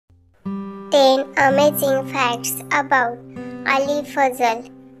10 amazing facts about Ali Fazal.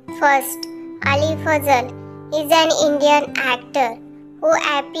 First, Ali Fazal is an Indian actor who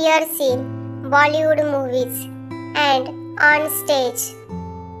appears in Bollywood movies and on stage.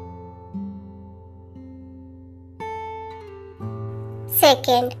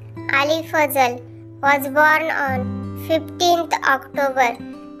 Second, Ali Fazal was born on 15th October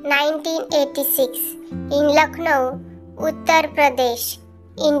 1986 in Lucknow, Uttar Pradesh,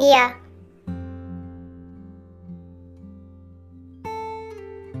 India.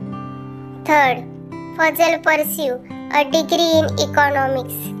 Third, Fazal pursued a degree in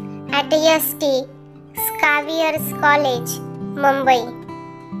economics at ST Xavier's College, Mumbai.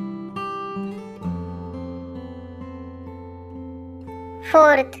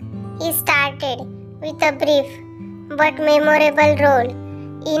 Fourth, he started with a brief but memorable role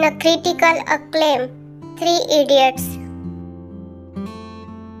in a critical acclaim Three Idiots.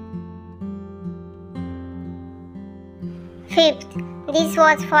 Fifth, this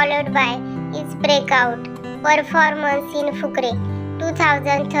was followed by his breakout performance in Fukre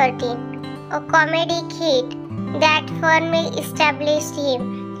 2013, a comedic hit that firmly established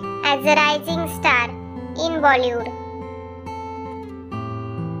him as a rising star in Bollywood.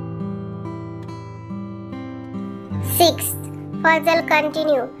 Sixth, Fazal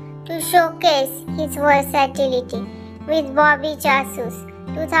continued to showcase his versatility with Bobby Jasu's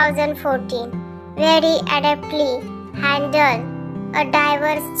 2014, where he adeptly handled a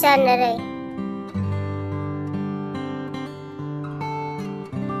diverse genre.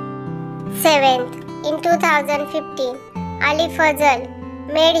 Seventh, in 2015, Ali Fazal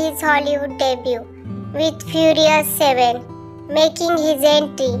made his Hollywood debut with Furious 7, making his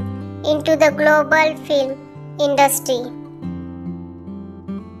entry into the global film industry.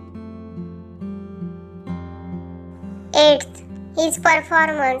 Eighth, his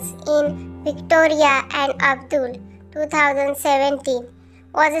performance in Victoria and Abdul 2017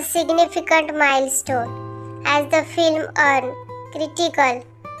 was a significant milestone as the film earned critical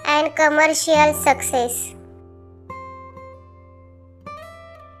and commercial success.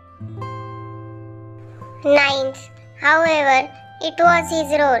 Ninth, however, it was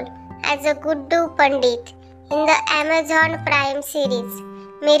his role as a Guddu Pandit in the Amazon Prime series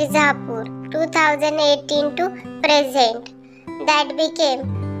Mirzapur 2018 to present that became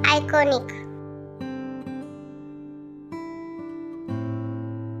iconic.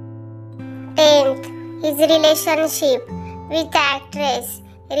 10th, his relationship with actress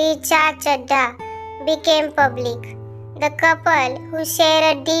Richa Chadha became public. The couple, who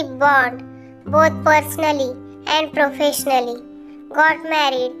share a deep bond both personally and professionally, got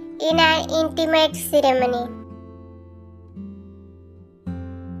married in an intimate ceremony.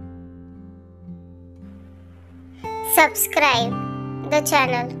 Subscribe the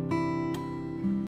channel.